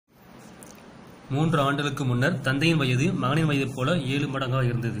3 ஆண்டுகளுக்கு முன்னர் தந்தையின் வயது மகனின் வயது போல 7 மடங்காக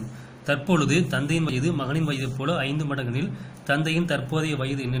இருந்தது. தற்பொழுது தந்தையின் வயது மகனின் வயது போல 5 மடங்கில் தந்தையின் தற்போதைய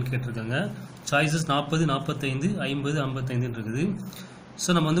வயது என்னன்னு கேட்டிருக்காங்க. சாய்ஸஸ் 40, 45, 50, 55 இருக்குது. ஸோ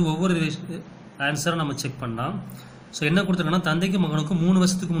நம்ம வந்து ஒவ்வொரு ஆன்சரை நம்ம செக் பண்ணலாம். ஸோ என்ன கொடுத்துருக்கோன்னா தந்தைக்கும் மகனுக்கும் 3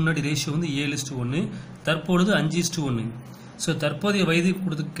 வருஷத்துக்கு முன்னாடி ரேஷியோ வந்து 7:1, தற்பொழுது 5:1. ஸோ தற்போதைய வயது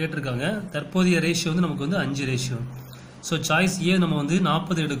கொடுத்து கேட்டிருக்காங்க. தற்போதைய ரேஷியோ வந்து நமக்கு வந்து 5 ரேஷியோ. ஸோ சாய்ஸ் ஏ நம்ம வந்து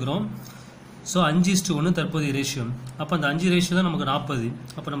 40 எடுக்கிறோம். ஸோ 5:1 தற்போதைய ரேஷியோ. அப்போ அந்த 5 ரேஷியோ தான் நமக்கு 40.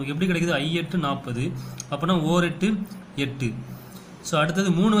 அப்போ நமக்கு எப்படி கிடைக்குது? I8 40. அப்போனா O8 8. ஸோ அடுத்தது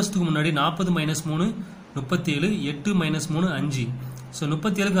 3 வருஷத்துக்கு முன்னாடி 40 - 3 37, 8 - 3 5. ஸோ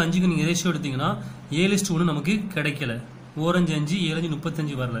 37க்கு 5க்கு நீங்கள் ரேஷியோ எடுத்தீங்கன்னா 7:1 நமக்கு கிடைக்கல. 4 5 5 7 5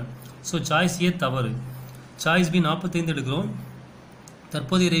 35 வரல. ஸோ சாய்ஸ் ஏ தவறு. சாய்ஸ் பி 45 எடுக்கிறோம்.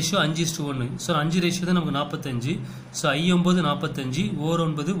 தற்போதைய ரேஷியோ 5:1. ஸோ 5 ரேஷியோ தான் நமக்கு 45. So I9 45,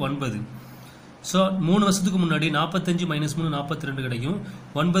 O9 9. ஸோ 3 வருஷத்துக்கு முன்னாடி 45 - 3 42 கிடைக்கும்.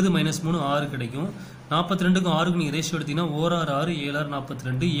 9 - 3 6 கிடைக்கும். 42க்கும் 6க்கு நீங்கள் ரேஷியோ எடுத்தீங்கன்னா 1 6 6 7 6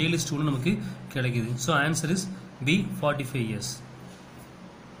 42, 7:1 நமக்கு கிடைக்குது. So answer is B 45 years.